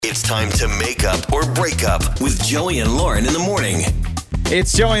It's time to make up or break up with Joey and Lauren in the morning.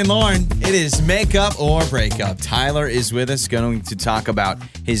 It's Joey and Lauren. It is make up or break up. Tyler is with us, going to talk about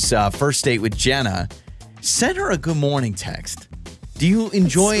his first date with Jenna. Send her a good morning text. Do you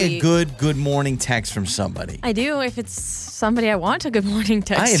enjoy a good morning text from somebody? I do, if it's somebody I want a good morning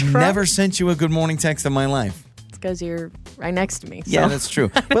text I have from. never sent you a good morning text in my life. It's because you're right next to me. So. Yeah, that's true.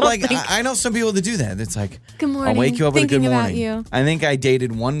 But like, I know some people that do that. It's like, good morning. I'll wake you up with a good Thinking morning. about you. I think I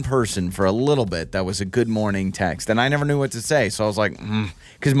dated one person for a little bit that was a good morning text, and I never knew what to say. So I was like,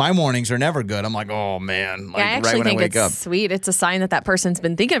 because my mornings are never good. I'm like, oh man, like Yeah, I actually right when think I wake it's up. sweet. It's a sign that person's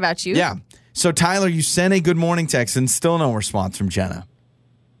been thinking about you. Yeah. So Tyler, you sent a good morning text, and still no response from Jenna.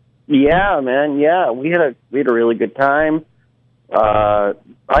 Yeah, man. Yeah, we had a really good time. I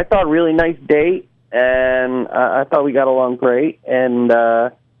thought a really nice date, and I thought we got along great. And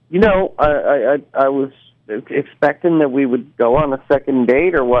I was expecting that we would go on a second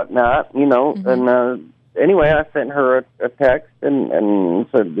date or whatnot. And anyway, I sent her a text and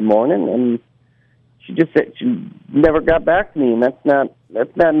said good morning, and she just said she never got back to me, and that's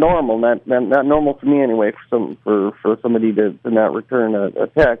not normal. Not normal for me anyway. For somebody to not return a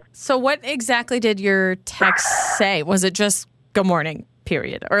text. So what exactly did your text say? Was it just good morning,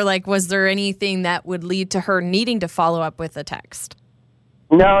 period? Or like, was there anything that would lead to her needing to follow up with a text?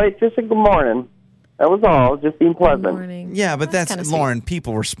 No, it's just a good morning. That was all. Just being pleasant. Good morning. Yeah, but that's kinda Lauren. sweet.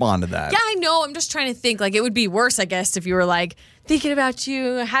 People respond to that. Yeah, I know. I'm just trying to think. Like, it would be worse, I guess, if you were like thinking about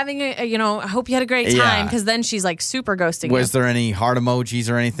you, having I hope you had a great time. Yeah. Because then she's like super ghosting you. Was there any heart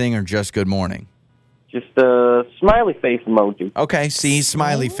emojis or anything, or just good morning? Just a smiley face emoji. Okay, see,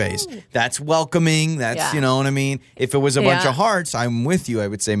 smiley face. That's welcoming. That's, Yeah. you know what I mean? If it was a bunch Yeah. of hearts, I'm with you. I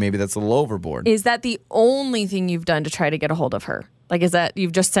would say maybe that's a little overboard. Is that the only thing you've done to try to get a hold of her? Like, is that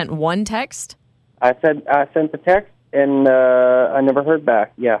you've just sent one text? I sent the text, and I never heard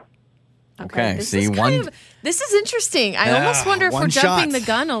back. Yeah. Okay, This see, is this is interesting. I almost wonder if one we're jumping shot. the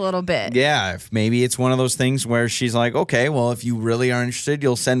gun a little bit. Yeah, if maybe it's one of those things where she's like, okay, well, if you really are interested,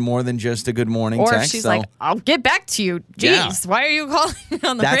 you'll send more than just a good morning Or text. if she's so- like, I'll get back to you. Jeez, why are you calling me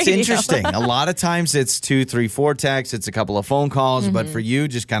on the That's radio? interesting. A lot of times it's 2, 3, 4 texts. It's a couple of phone calls. But for you,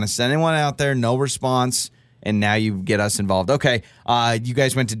 just kind of sending one out there, no response, and now you get us involved. Okay, you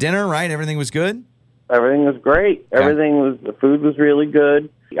guys went to dinner, right? Everything was good? Everything was great. The food was really good.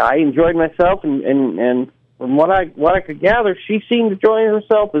 I enjoyed myself, and from what I could gather, she seemed enjoying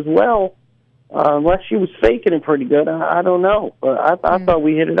herself as well. Unless she was faking it pretty good, I don't know. But I thought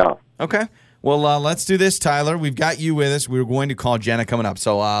we hit it off. Okay. Well, let's do this, Tyler. We've got you with us. We were going to call Jenna coming up.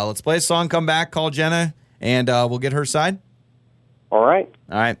 So let's play a song, come back, call Jenna, and we'll get her side. All right.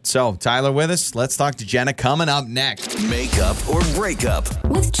 All right. So Tyler with us. Let's talk to Jenna coming up next. Make up or break up.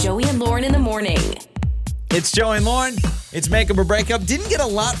 With Joey and Lauren in the morning. It's Joey and Lauren. It's Makeup or Breakup. Didn't get a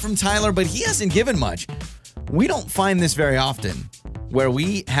lot from Tyler, but he hasn't given much. We don't find this very often, where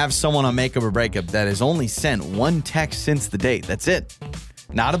we have someone on Makeup or Breakup that has only sent one text since the date. That's it.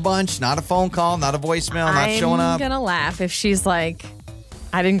 Not a bunch, not a phone call, not a voicemail, not showing up. I'm going to laugh if she's like,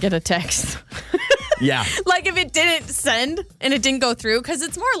 I didn't get a text. Yeah. Like if it didn't send and it didn't go through, because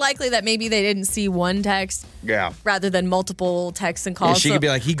it's more likely that maybe they didn't see one text Yeah. rather than multiple texts and Yeah, calls. she could be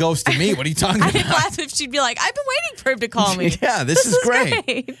like, he ghosted me. What are you talking I'd about? laugh if she'd be like, I've been waiting for him to call me. Yeah, this is great.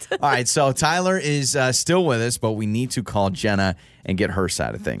 great. All right, so Tyler is still with us, but we need to call Jenna and get her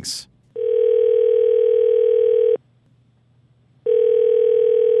side of things.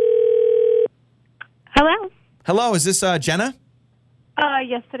 Hello. Hello, is this Jenna?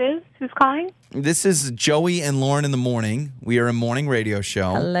 Yes, it is. Who's calling? This is Joey and Lauren in the morning. We are a morning radio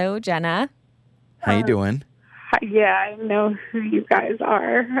show. Hello, Jenna. How you doing? Yeah, I know who you guys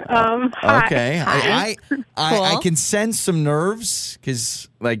are. Hi. Okay, I Cool. can sense some nerves because,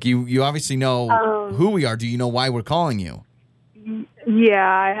 like, you obviously know who we are. Do you know why we're calling you? Yeah,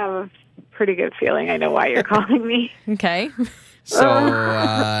 I have a pretty good feeling I know why you're calling me. Okay. So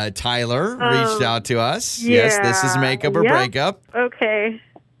Tyler reached out to us. Yes, this is Makeup or Yep. Breakup. Okay.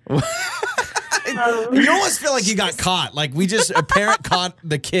 You almost feel like you got caught. Like a parent caught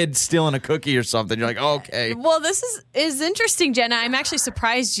the kid stealing a cookie or something. You're like, okay. Well, this is interesting, Jenna. I'm actually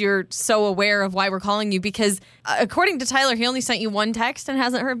surprised you're so aware of why we're calling you because according to Tyler, he only sent you one text and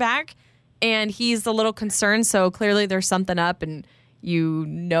hasn't heard back. And he's a little concerned. So clearly there's something up and you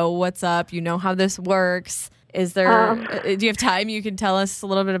know what's up. You know how this works. Is there, do you have time you can tell us a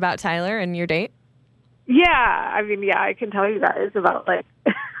little bit about Tyler and your date? Yeah, I mean, yeah, I can tell you guys about, like,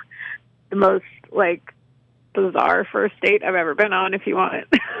 the most, like, bizarre first date I've ever been on if you want it.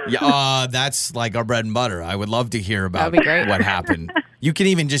 Yeah, that's like our bread and butter. I would love to hear about That'd be great. what happened. You can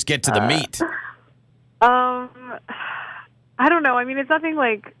even just get to the meat. I I don't know. I mean, it's nothing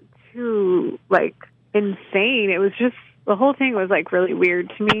like too like insane. It was just the whole thing was like really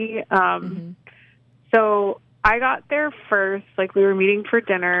weird to me. So I got there first. Like we were meeting for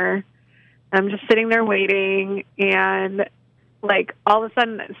dinner. I'm just sitting there waiting, and like all of a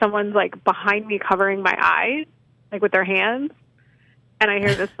sudden, someone's like behind me covering my eyes, like with their hands, and I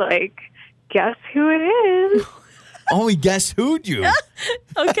hear this like, "Guess who it is?" Oh, he guess who'd you?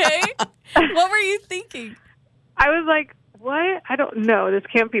 Okay. What were you thinking? I was like, what? I don't know. This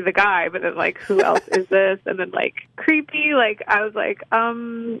can't be the guy. But then, like, who else is this? And then, like, creepy. Like, I was like,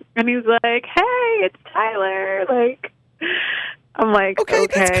 and he was like, hey, it's Tyler. Like, I'm like, okay,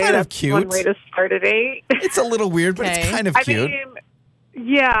 that's kind of cute. One way to start a date. It's a little weird, but it's kind of cute. I mean,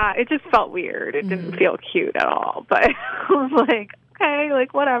 yeah, it just felt weird. It didn't feel cute at all. But I was like, okay,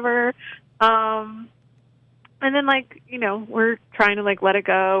 like, whatever. And then, like, you know, we're trying to, like, let it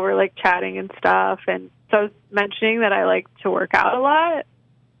go. We're, like, chatting and stuff. And so I was mentioning that I like to work out a lot.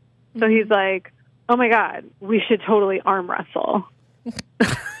 So he's like, oh, my God, we should totally arm wrestle.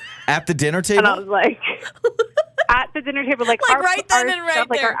 At the dinner table? And I was like, at the dinner table, like our, right then and right stuff,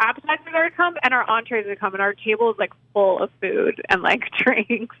 like there. our appetizers are to come and our entrees are to come. And our table is, like, full of food and, like,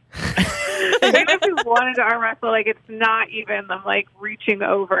 drinks. Even if we wanted to arm wrestle, like, it's not even them, like, reaching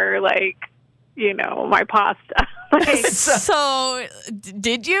over, like, you know, my pasta. Like, So,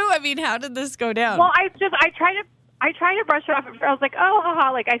 did you? I mean, how did this go down? well, I try to brush it off. I was like, oh,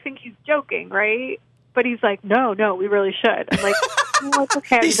 haha, like I think he's joking, right? But he's like, no, we really should. I'm like, oh, it's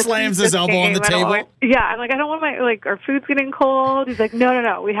okay. He slams his elbow on the table. Yeah, I'm like, I don't want my like our food's getting cold. He's like,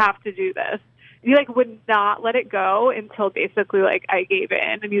 no, we have to do this. He like would not let it go until basically like I gave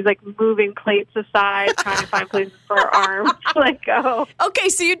in, and he's like moving plates aside, trying to find places for our arms to let go. Okay,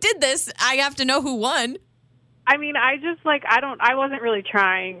 so you did this. I have to know who won. I mean, I just like I wasn't really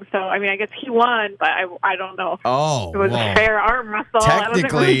trying, so I mean, I guess he won, but I don't know if it was a fair arm wrestle. I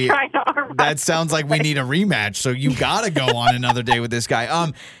wasn't really trying to arm wrestle. That sounds like we need a rematch, so you got to go on another day with this guy.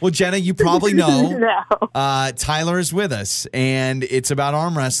 Well, Jenna, you probably know Tyler is with us, and it's about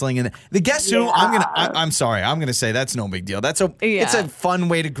arm wrestling. And the guess who? I'm sorry, I'm gonna say that's no big deal. It's a fun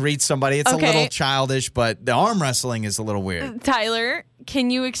way to greet somebody. It's a little childish, but the arm wrestling is a little weird. Tyler, can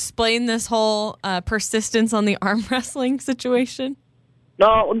you explain this whole persistence on the arm wrestling situation?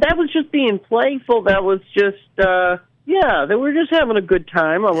 No, that was just being playful. That was just, they were just having a good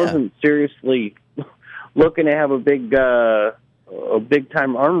time. I wasn't seriously looking to have a big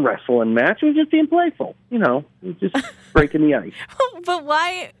time arm wrestling match. It was just being playful, you know, just breaking the ice. But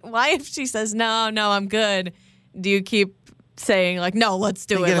why if she says, no, I'm good, do you keep saying, like, no, let's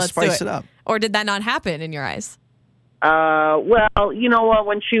do it, let's spice it up? Or did that not happen in your eyes? Well, you know what?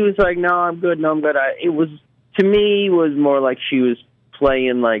 When she was like, "No, I'm good," it was to me was more like she was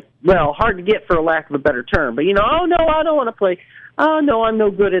playing like, well, hard to get for a lack of a better term, but you know, oh no, I don't want to play. Oh no, I'm no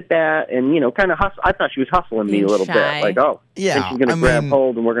good at that, and you know, kind of hustle. I thought she was hustling me a little bit, like, oh, yeah, she's gonna grab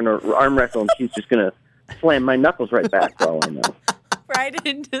hold and we're gonna arm wrestle, and she's just gonna slam my knuckles right back for all I know. Right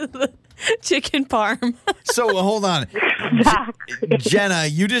into the chicken parm. So hold on. Jenna,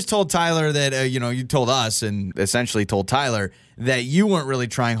 you just told Tyler that, you told us and essentially told Tyler that you weren't really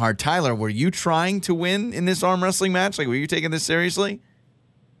trying hard. Tyler, were you trying to win in this arm wrestling match? Like, were you taking this seriously?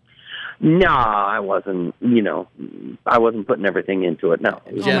 No, I wasn't, I wasn't putting everything into it, no.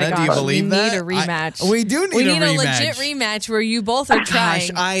 Jenna, do you believe that? We need a rematch. We do need a rematch. We need a legit rematch where you both are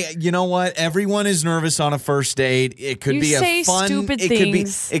trying. Gosh, you know what? Everyone is nervous on a first date. It could be a fun stupid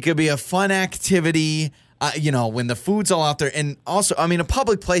things. It could be a fun activity. When the food's all out there. And also, I mean, a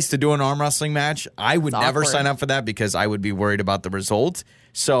public place to do an arm wrestling match, I would never sign up for that because I would be worried about the result.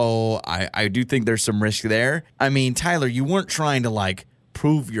 So I do think there's some risk there. I mean, Tyler, you weren't trying to, like,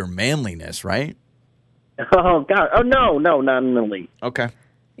 prove your manliness, right? Oh, God. Oh, no, not in the least. Okay.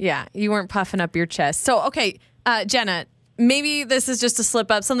 Yeah, you weren't puffing up your chest. So, okay, Jenna, maybe this is just a slip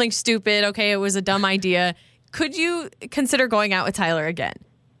up, something stupid. Okay, it was a dumb idea. Could you consider going out with Tyler again?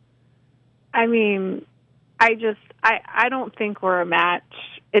 I mean, I don't think we're a match.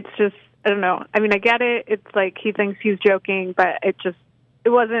 It's just, I don't know. I mean, I get it. It's like he thinks he's joking, but it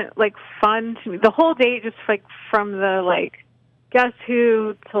wasn't, like, fun to me. The whole date, just, like, from the, like, guess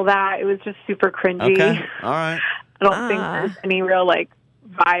who till that, it was just super cringy. Okay, all right. I don't think there's any real, like,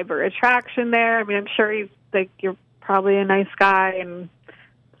 vibe or attraction there. I mean, I'm sure he's, like, you're probably a nice guy, and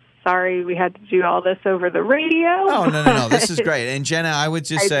sorry we had to do all this over the radio. Oh, no. This is great. And Jenna, I would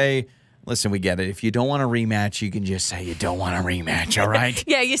just say, listen, we get it. If you don't want a rematch, you can just say you don't want a rematch, all right?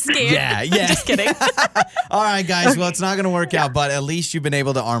 Yeah, you scared. Yeah. Just kidding. All right, guys. Well, it's not going to work out, but at least you've been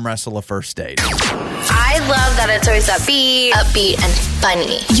able to arm wrestle a first date. I I love that it's always upbeat and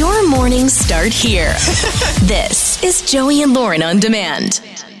funny. Your mornings start here. This is Joey and Lauren on Demand.